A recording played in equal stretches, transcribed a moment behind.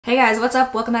Hey guys, what's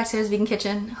up? Welcome back to Sarah's Vegan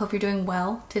Kitchen. Hope you're doing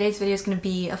well. Today's video is going to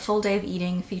be a full day of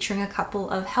eating featuring a couple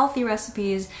of healthy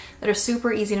recipes that are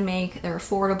super easy to make, they're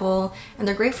affordable, and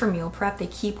they're great for meal prep. They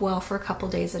keep well for a couple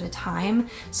days at a time,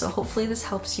 so hopefully this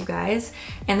helps you guys.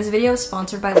 And this video is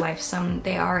sponsored by Lifesome.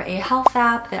 They are a health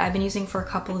app that I've been using for a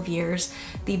couple of years.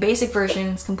 The basic version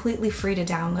is completely free to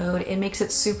download. It makes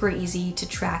it super easy to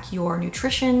track your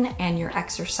nutrition and your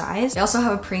exercise. They also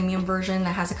have a premium version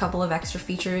that has a couple of extra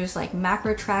features like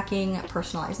macro tracking,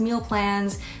 personalized meal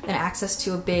plans, and access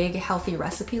to a big healthy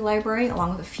recipe library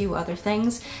along with a few other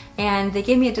things. And they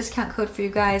gave me a discount code for you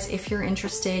guys. If you're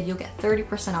interested, you'll get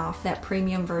 30% off that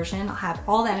premium version. I'll have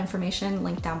all that information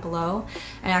linked down below.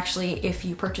 And actually, if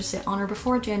you purchase it on or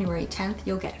before January 10th,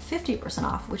 you'll get 50%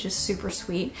 off, which is super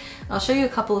sweet. And I'll show you a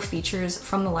couple of features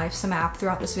from the Lifesome app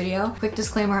throughout this video. Quick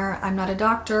disclaimer, I'm not a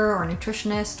doctor or a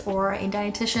nutritionist or a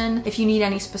dietitian. If you need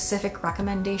any specific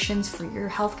recommendations for your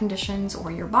health conditions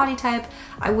or your body type,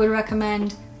 I would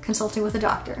recommend consulting with a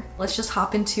doctor. Let's just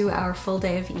hop into our full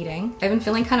day of eating. I've been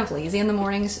feeling kind of lazy in the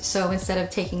mornings, so instead of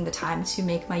taking the time to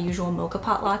make my usual mocha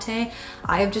pot latte,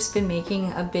 I have just been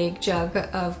making a big jug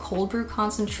of cold brew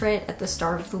concentrate at the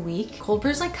start of the week. Cold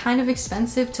brew is like kind of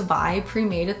expensive to buy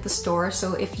pre-made at the store,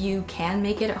 so if you can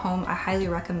make it at home, I highly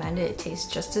recommend it. It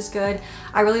tastes just as good.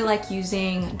 I really like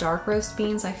using dark roast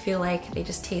beans. I feel like they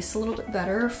just taste a little bit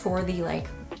better for the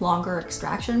longer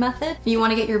extraction method. You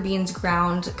want to get your beans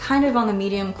ground kind of on the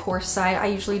medium coarse side. I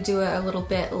usually do it a little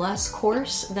bit less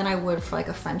coarse than I would for like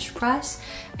a French press,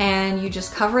 and you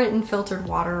just cover it in filtered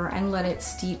water and let it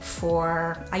steep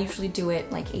for, I usually do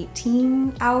it like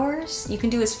 18 hours. You can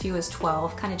do as few as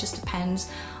 12, kind of just depends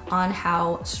on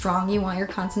how strong you want your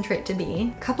concentrate to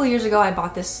be. A couple of years ago I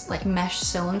bought this like mesh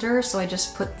cylinder, so I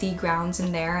just put the grounds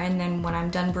in there, and then when I'm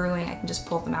done brewing I can just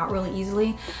pull them out really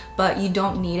easily. But you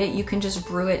don't need it, you can just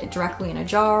brew it directly in a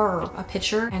jar or a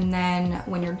pitcher, and then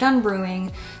when you're done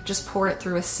brewing just pour it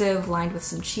through a sieve lined with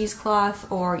some cheesecloth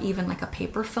or even like a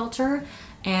paper filter.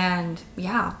 And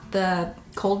yeah, the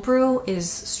cold brew is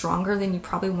stronger than you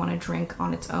probably want to drink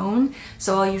on its own,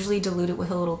 so I'll usually dilute it with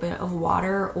a little bit of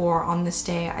water, or on this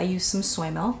day I use some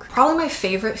soy milk. Probably my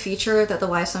favorite feature that the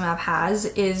Lifesome app has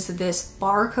is this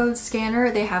barcode scanner.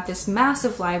 They have this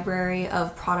massive library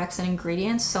of products and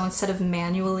ingredients, so instead of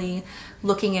manually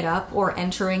looking it up or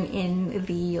entering in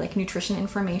the nutrition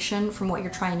information from what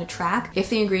you're trying to track, if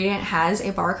the ingredient has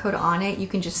a barcode on it, you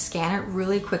can just scan it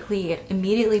really quickly. It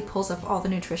immediately pulls up all the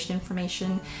nutrition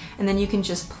information, and then you can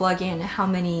just plug in how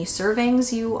many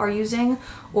servings you are using,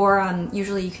 or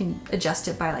usually you can adjust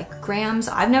it by like grams.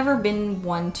 I've never been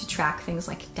one to track things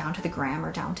like down to the gram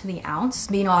or down to the ounce.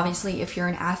 But, obviously if you're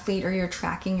an athlete or you're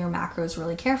tracking your macros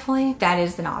really carefully, that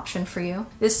is an option for you.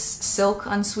 This Silk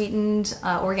unsweetened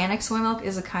organic soy milk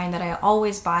is a kind that I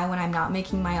always buy when I'm not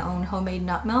making my own homemade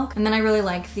nut milk. And then I really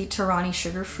like the Tirani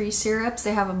sugar-free syrups.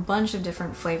 They have a bunch of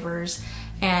different flavors,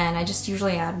 and I just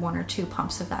usually add 1 or 2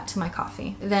 pumps of that to my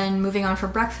coffee. Then moving on for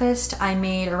breakfast, I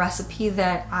made a recipe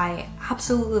that I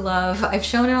absolutely love. I've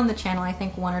shown it on the channel I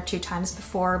think 1 or 2 times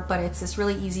before, but it's this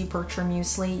really easy Bircher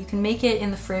muesli. You can make it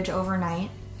in the fridge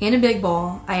overnight. In a big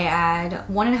bowl, I add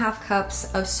 1.5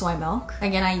 cups of soy milk.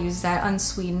 Again, I use that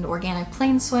unsweetened organic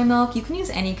plain soy milk. You can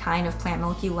use any kind of plant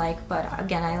milk you like, but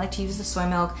again, I like to use the soy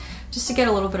milk just to get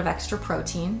a little bit of extra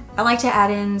protein. I like to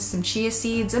add in some chia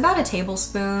seeds, about a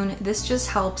tablespoon. This just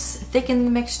helps thicken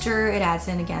the mixture. It adds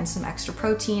in, again, some extra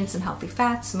protein, some healthy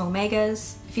fats, some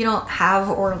omegas. If you don't have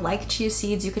or like chia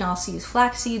seeds, you can also use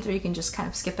flax seeds, or you can just kind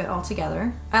of skip it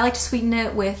altogether. I like to sweeten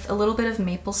it with a little bit of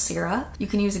maple syrup. You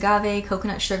can use agave,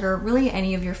 coconut sugar, really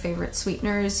any of your favorite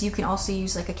sweeteners. You can also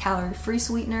use like a calorie-free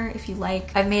sweetener if you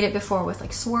like. I've made it before with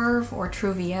like Swerve or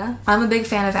Truvia. I'm a big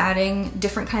fan of adding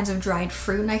different kinds of dried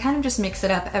fruit, and I kind of just mix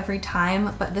it up every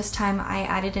time, but this time I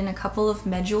added in a couple of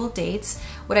medjool dates.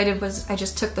 What I did was I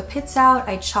just took the pits out,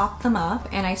 I chopped them up,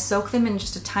 and I soaked them in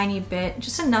just a tiny bit,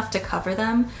 just enough to cover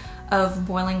them, of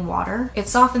boiling water. It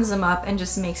softens them up and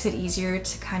just makes it easier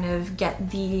to kind of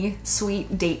get the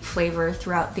sweet date flavor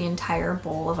throughout the entire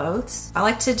bowl of oats. I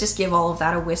like to just give all of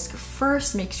that a whisk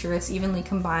first, make sure it's evenly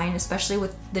combined, especially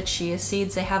with the chia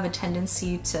seeds. They have a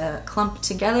tendency to clump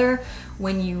together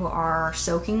when you are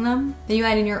soaking them. Then you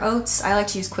add in your oats. I like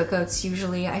to use quick oats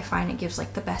usually. I find it gives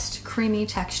like the best creamy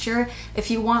texture.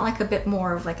 If you want like a bit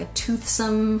more of like a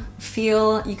toothsome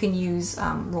feel, you can use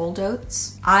rolled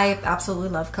oats. I absolutely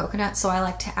love coconut, so I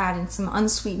like to add in some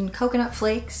unsweetened coconut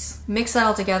flakes. Mix that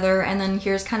all together, and then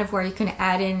here's kind of where you can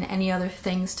add in any other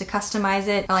things to customize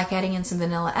it. I like adding in some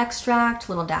vanilla extract,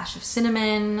 a little dash of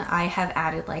cinnamon. I have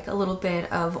added like a little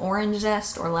bit of of orange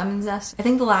zest or lemon zest. I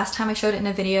think the last time I showed it in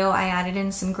a video, I added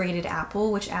in some grated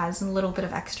apple, which adds a little bit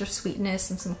of extra sweetness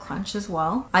and some crunch as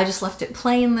well. I just left it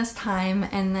plain this time,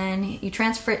 and then you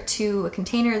transfer it to a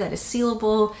container that is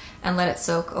sealable and let it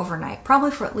soak overnight,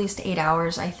 probably for at least 8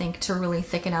 hours, I think, to really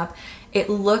thicken up. It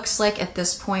looks like at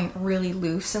this point really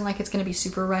loose and like it's gonna be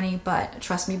super runny, but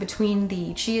trust me, between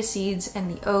the chia seeds and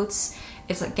the oats,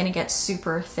 it's like gonna get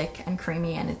super thick and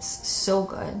creamy, and it's so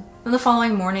good. Then the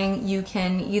following morning, you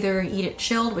can either eat it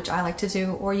chilled, which I like to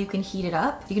do, or you can heat it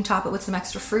up. You can top it with some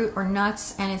extra fruit or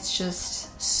nuts, and it's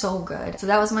just so good. So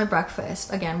that was my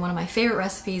breakfast. Again, one of my favorite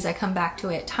recipes. I come back to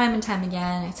it time and time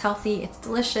again. It's healthy, it's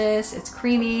delicious, it's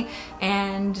creamy,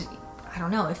 and I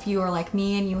don't know, if you are like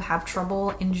me and you have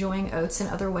trouble enjoying oats in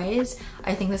other ways,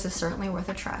 I think this is certainly worth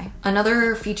a try.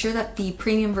 Another feature that the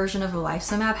premium version of the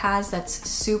Lifesome app has that's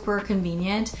super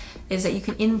convenient is that you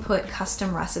can input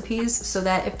custom recipes, so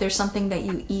that if there's something that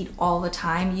you eat all the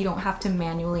time, you don't have to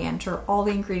manually enter all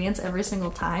the ingredients every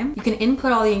single time. You can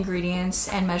input all the ingredients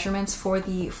and measurements for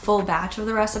the full batch of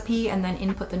the recipe, and then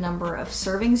input the number of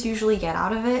servings you usually get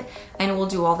out of it, and it will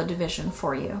do all the division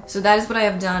for you. So that is what I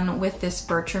have done with this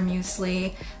Bircher muesli.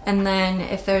 And then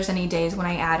if there's any days when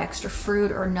I add extra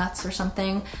fruit or nuts or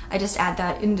something, I just add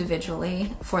that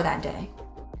individually for that day.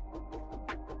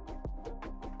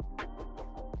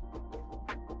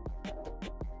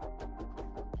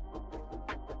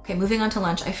 Okay, moving on to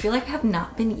lunch. I feel like I have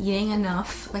not been eating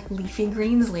enough like leafy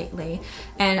greens lately,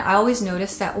 and I always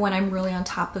notice that when I'm really on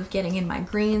top of getting in my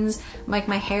greens, like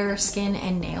my hair, skin,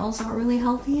 and nails aren't really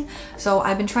healthy. So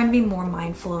I've been trying to be more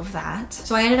mindful of that.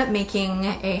 So I ended up making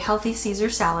a healthy Caesar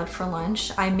salad for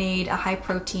lunch. I made a high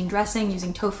protein dressing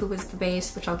using tofu as the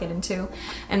base, which I'll get into.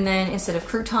 And then instead of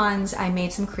croutons, I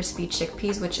made some crispy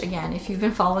chickpeas, which again, if you've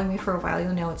been following me for a while,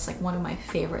 you'll know it's like one of my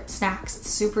favorite snacks. It's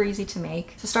super easy to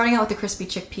make. So starting out with the crispy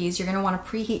chickpeas, you're gonna wanna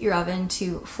preheat your oven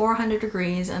to 400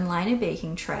 degrees and line a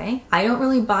baking tray. I don't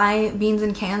really buy beans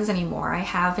in cans anymore. I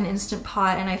have an Instant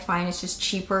Pot, and I find it's just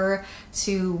cheaper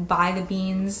to buy the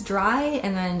beans dry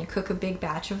and then cook a big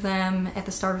batch of them at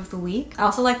the start of the week. I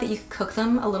also like that you can cook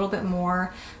them a little bit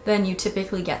more than you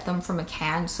typically get them from a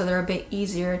can, so they're a bit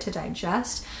easier to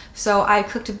digest. So I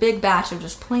cooked a big batch of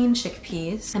just plain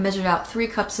chickpeas. I measured out 3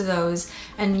 cups of those,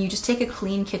 and you just take a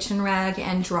clean kitchen rag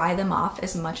and dry them off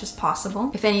as much as possible.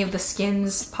 If any of the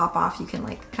skins pop off, you can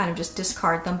like kind of just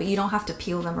discard them, but you don't have to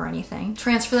peel them or anything.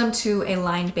 Transfer them to a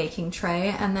lined baking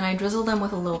tray, and then I drizzle them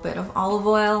with a little bit of olive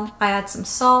oil. I add some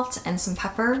salt and some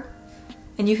pepper.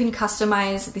 And you can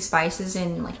customize the spices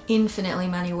in like infinitely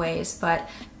many ways, but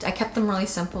I kept them really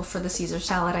simple for the Caesar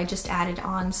salad. I just added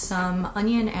on some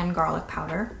onion and garlic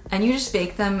powder. And you just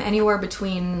bake them anywhere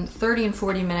between 30 and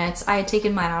 40 minutes. I had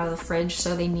taken mine out of the fridge,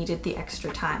 so they needed the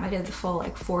extra time. I did the full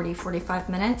like 40-45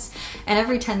 minutes. And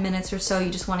every 10 minutes or so,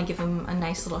 you just want to give them a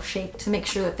nice little shake to make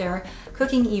sure that they're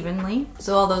cooking evenly.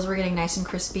 So while those were getting nice and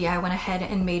crispy, I went ahead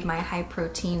and made my high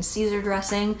protein Caesar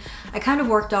dressing. I kind of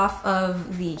worked off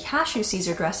of the cashew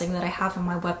Caesar dressing that I have on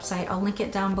my website. I'll link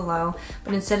it down below,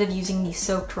 but instead of using the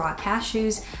soaked raw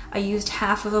cashews, I used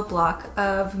half of a block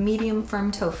of medium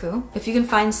firm tofu. If you can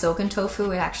find silken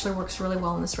tofu, it actually works really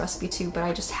well in this recipe too, but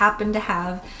I just happen to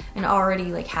have an already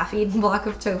like half-eaten block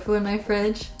of tofu in my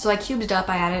fridge. So I cubed it up,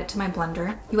 I added it to my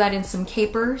blender. You add in some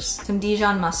capers, some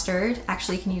Dijon mustard.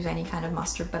 Actually, you can use any kind of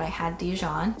mustard, but I had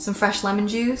Dijon. Some fresh lemon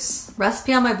juice.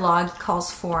 Recipe on my blog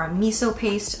calls for miso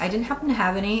paste. I didn't happen to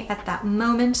have any at that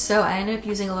moment, so I ended up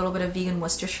using a little bit of vegan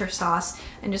Worcestershire sauce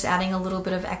and just adding a little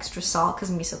bit of extra salt because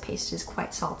miso paste is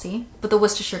quite salty. But the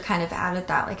Worcestershire kind of added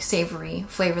that like savory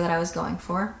flavor that I was going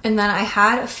for. And then I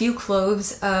had a few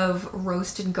cloves of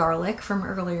roasted garlic from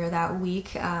earlier that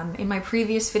week. In my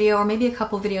previous video, or maybe a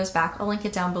couple videos back, I'll link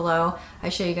it down below. I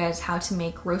show you guys how to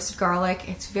make roasted garlic.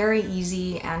 It's very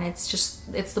easy, and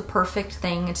it's the perfect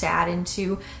thing to add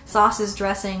into sauces,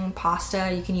 dressing,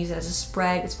 pasta. You can use it as a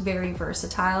spread. It's very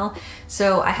versatile.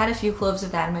 So I had a few cloves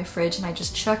of that in my fridge, and I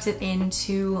just chucked it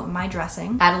into my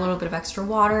dressing. Add a little bit of extra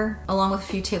water, along with a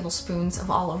few tablespoons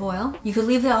of olive oil. You could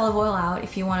leave the olive oil out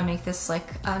if you want to make this like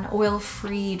an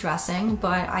oil-free dressing,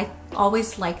 but I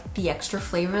always like the extra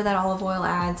flavor that olive oil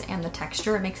adds and the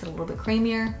texture. It makes it a little bit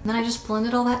creamier. And then I just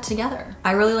blended all that together.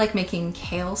 I really like making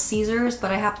kale Caesars,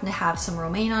 but I happen to have some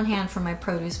romaine on hand from my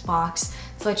produce box.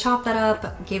 So I chopped that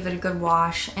up, gave it a good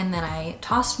wash, and then I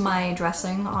tossed my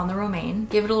dressing on the romaine,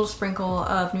 gave it a little sprinkle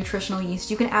of nutritional yeast.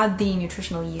 You can add the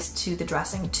nutritional yeast to the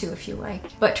dressing too if you like.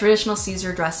 But traditional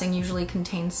Caesar dressing usually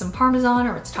contains some Parmesan,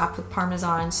 or it's topped with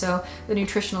Parmesan, so the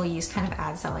nutritional yeast kind of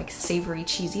adds that like savory,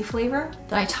 cheesy flavor.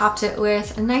 Then I topped it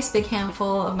with a nice big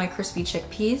handful of my crispy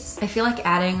chickpeas. I feel like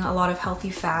adding a lot of healthy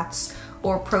fats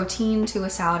or protein to a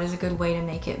salad is a good way to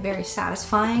make it very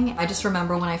satisfying. I just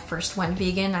remember when I first went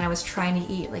vegan and I was trying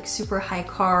to eat like super high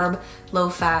carb, low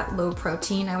fat, low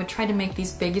protein, I would try to make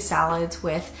these big salads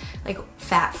with like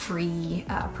fat-free,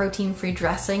 protein-free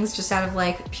dressings just out of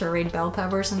like pureed bell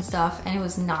peppers and stuff, and it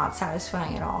was not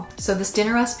satisfying at all. So this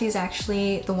dinner recipe is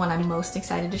actually the one I'm most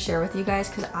excited to share with you guys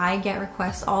because I get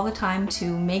requests all the time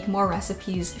to make more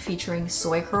recipes featuring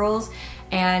soy curls,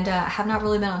 and have not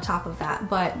really been on top of that,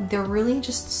 but they're really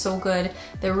just so good.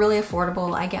 They're really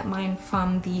affordable. I get mine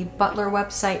from the Butler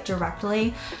website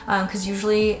directly because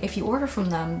usually if you order from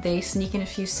them, they sneak in a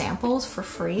few samples for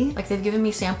free. Like they've given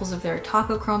me samples of their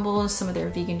taco crumbles, some of their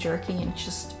vegan jerky, and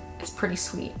it's pretty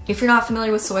sweet. If you're not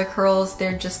familiar with soy curls,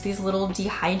 they're just these little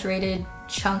dehydrated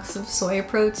chunks of soy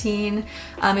protein.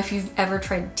 If you've ever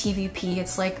tried TVP,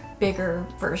 it's like bigger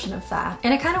version of that.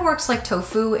 And it kind of works like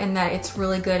tofu in that it's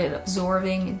really good at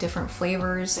absorbing different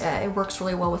flavors. It works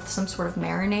really well with some sort of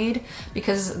marinade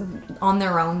because on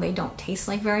their own they don't taste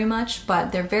like very much,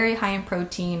 but they're very high in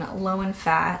protein, low in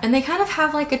fat, and they kind of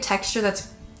have like a texture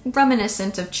that's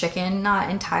reminiscent of chicken, not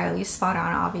entirely spot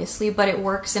on obviously, but it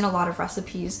works in a lot of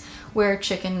recipes where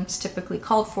chicken's typically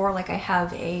called for. Like I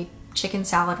have a chicken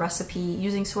salad recipe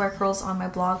using soy curls on my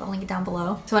blog, I'll link it down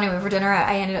below. So anyway, for dinner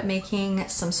I ended up making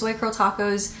some soy curl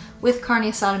tacos with carne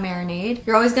asada marinade.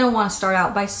 You're always going to want to start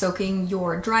out by soaking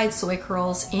your dried soy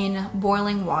curls in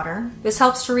boiling water. This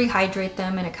helps to rehydrate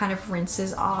them and it kind of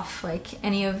rinses off like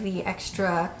any of the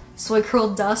extra soy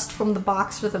curl dust from the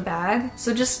box or the bag.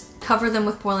 So just cover them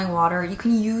with boiling water. You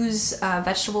can use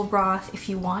vegetable broth if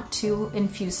you want to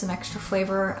infuse some extra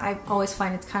flavor. I always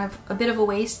find it's kind of a bit of a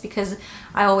waste because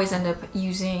I always end up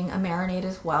using a marinade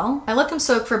as well. I let them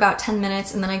soak for about 10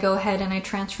 minutes and then I go ahead and I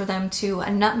transfer them to a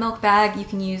nut milk bag. You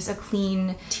can use a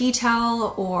clean tea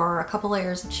towel or a couple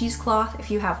layers of cheesecloth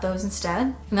if you have those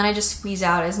instead. And then I just squeeze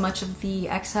out as much of the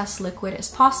excess liquid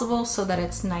as possible so that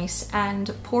it's nice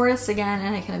and porous again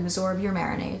and it can absorb your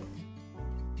marinade.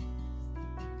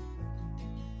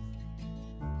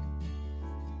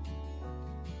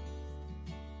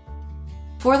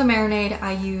 For the marinade,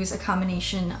 I use a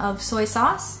combination of soy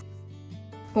sauce,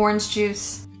 orange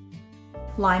juice,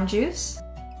 lime juice,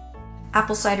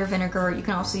 apple cider vinegar. You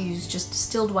can also use just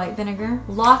distilled white vinegar.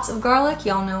 Lots of garlic.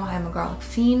 Y'all know I'm a garlic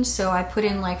fiend, so I put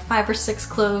in like 5 or 6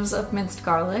 cloves of minced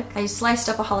garlic. I sliced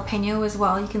up a jalapeno as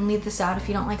well. You can leave this out if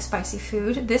you don't like spicy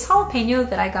food. This jalapeno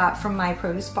that I got from my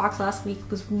produce box last week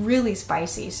was really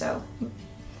spicy, so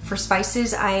for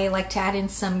spices, I like to add in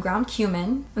some ground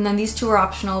cumin, and then these two are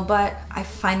optional, but I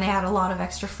find they add a lot of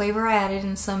extra flavor. I added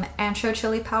in some ancho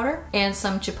chili powder and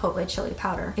some chipotle chili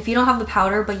powder. If you don't have the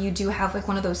powder, but you do have like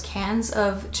one of those cans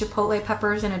of chipotle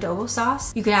peppers and adobo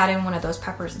sauce, you can add in one of those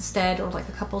peppers instead, or like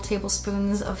a couple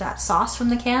tablespoons of that sauce from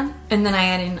the can. And then I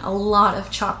add in a lot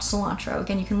of chopped cilantro.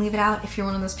 Again, you can leave it out if you're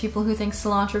one of those people who thinks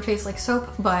cilantro tastes like soap,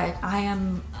 but I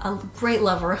am a great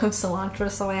lover of cilantro,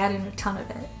 so I add in a ton of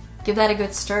it. Give that a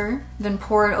good stir, then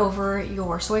pour it over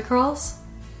your soy curls.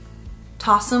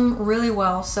 Toss them really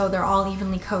well so they're all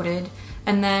evenly coated,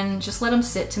 and then just let them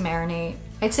sit to marinate.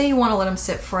 I'd say you want to let them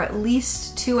sit for at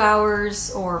least 2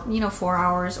 hours or 4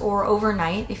 hours, or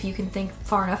overnight if you can think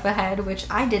far enough ahead, which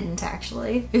I didn't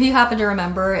actually. If you happen to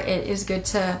remember, it is good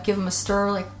to give them a stir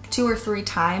like 2 or 3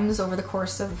 times over the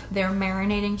course of their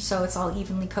marinating so it's all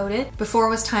evenly coated. Before it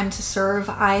was time to serve,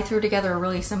 I threw together a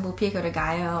really simple pico de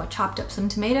gallo, chopped up some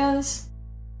tomatoes,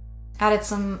 added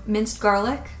some minced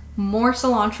garlic, more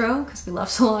cilantro, because we love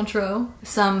cilantro,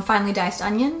 some finely diced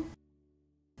onion,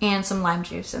 and some lime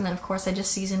juice, and then of course I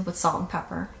just seasoned with salt and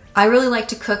pepper. I really like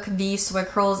to cook these soy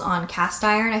curls on cast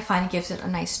iron. I find it gives it a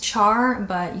nice char,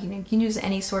 but you can use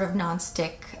any sort of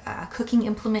non-stick cooking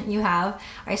implement you have.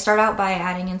 I start out by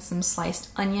adding in some sliced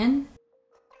onion.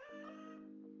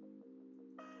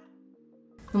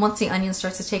 And once the onion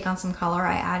starts to take on some color,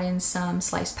 I add in some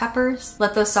sliced peppers,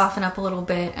 let those soften up a little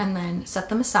bit, and then set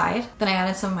them aside. Then I add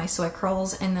in some of my soy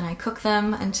curls, and then I cook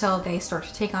them until they start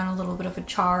to take on a little bit of a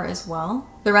char as well.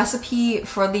 The recipe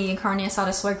for the carne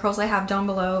asada soy curls I have down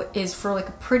below is for like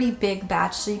a pretty big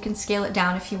batch, so you can scale it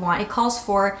down if you want. It calls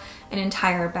for an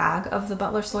entire bag of the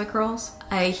Butler soy curls.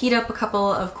 I heat up a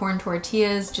couple of corn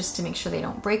tortillas just to make sure they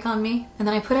don't break on me, and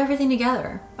then I put everything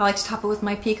together. I like to top it with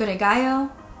my pico de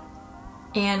gallo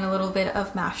and a little bit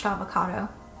of mashed avocado.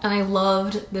 And I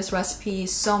loved this recipe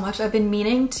so much. I've been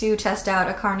meaning to test out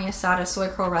a carne asada soy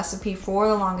curl recipe for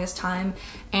the longest time,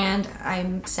 and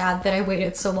I'm sad that I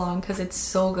waited so long because it's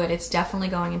so good. It's definitely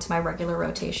going into my regular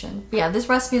rotation. But yeah, this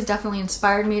recipe has definitely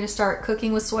inspired me to start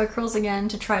cooking with soy curls again,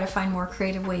 to try to find more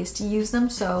creative ways to use them.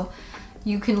 So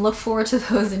you can look forward to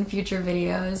those in future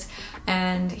videos.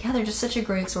 And yeah, they're just such a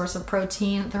great source of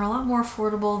protein. They're a lot more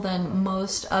affordable than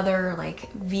most other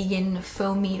like vegan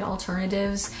faux meat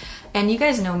alternatives. And you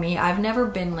guys know me, I've never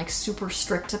been like super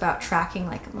strict about tracking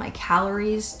like my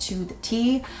calories to the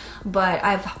T, but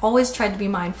I've always tried to be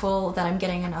mindful that I'm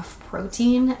getting enough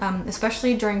protein,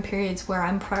 especially during periods where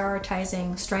I'm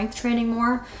prioritizing strength training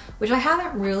more, which I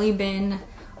haven't really been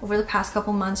over the past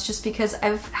couple months just because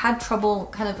I've had trouble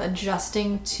kind of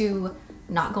adjusting to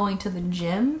not going to the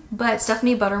gym. But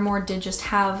Stephanie Buttermore did just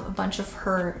have a bunch of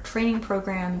her training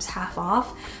programs half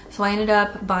off, so I ended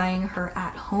up buying her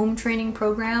at-home training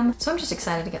program. So I'm just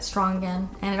excited to get strong again,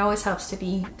 and it always helps to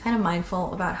be kind of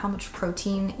mindful about how much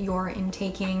protein you're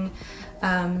intaking,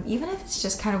 even if it's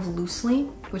just kind of loosely,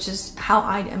 which is how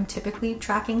I am typically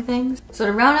tracking things. So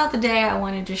to round out the day, I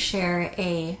wanted to share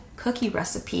a cookie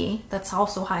recipe that's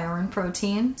also higher in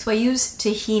protein. So I use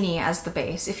tahini as the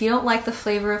base. If you don't like the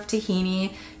flavor of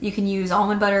tahini, you can use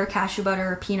almond butter, cashew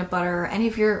butter, peanut butter, any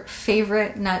of your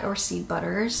favorite nut or seed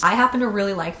butters. I happen to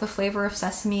really like the flavor of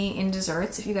sesame in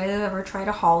desserts. If you guys have ever tried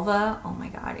a halva, oh my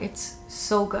god, it's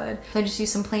so good. So I just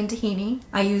use some plain tahini.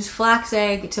 I use flax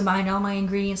egg to bind all my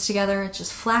ingredients together. It's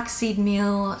just flaxseed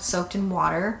meal soaked in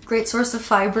water. Great source of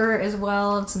fiber as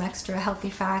well, and some extra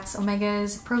healthy fats,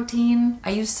 omegas, protein.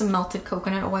 I use some melted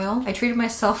coconut oil. I treated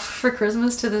myself for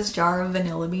Christmas to this jar of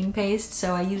vanilla bean paste,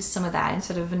 so I used some of that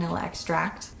instead of vanilla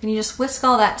extract. And you just whisk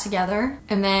all that together.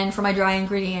 And then for my dry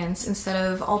ingredients, instead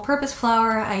of all-purpose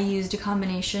flour, I used a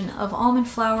combination of almond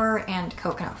flour and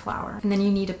coconut flour. And then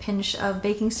you need a pinch of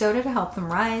baking soda to help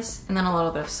them rise, and then a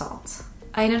little bit of salt.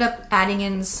 I ended up adding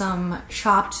in some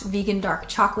chopped vegan dark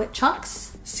chocolate chunks.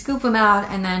 Scoop them out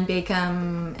and then bake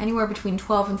them anywhere between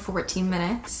 12 and 14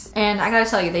 minutes. And I gotta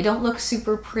tell you, they don't look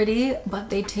super pretty, but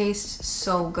they taste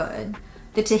so good.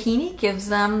 The tahini gives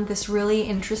them this really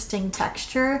interesting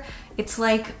texture. It's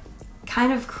like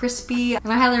kind of crispy,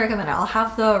 and I highly recommend it. I'll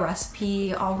have the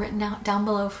recipe all written out down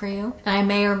below for you. And I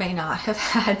may or may not have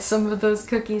had some of those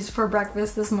cookies for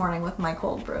breakfast this morning with my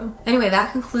cold brew. Anyway,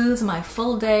 that concludes my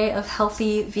full day of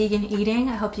healthy vegan eating.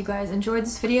 I hope you guys enjoyed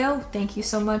this video. Thank you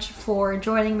so much for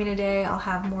joining me today. I'll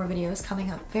have more videos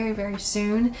coming up very, very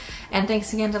soon. And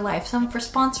thanks again to Lifesum for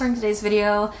sponsoring today's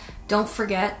video. Don't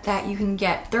forget that you can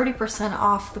get 30%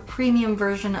 off the premium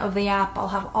version of the app. I'll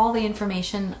have all the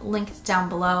information linked down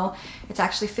below. It's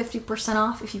actually 50%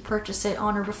 off if you purchase it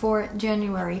on or before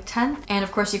January 10th. And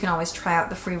of course, you can always try out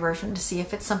the free version to see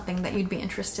if it's something that you'd be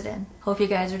interested in. Hope you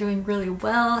guys are doing really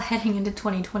well heading into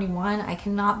 2021. I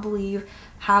cannot believe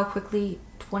how quickly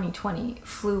 2020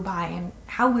 flew by and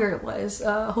how weird it was.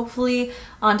 Hopefully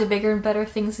on to bigger and better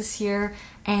things this year,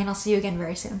 and I'll see you again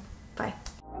very soon. Bye.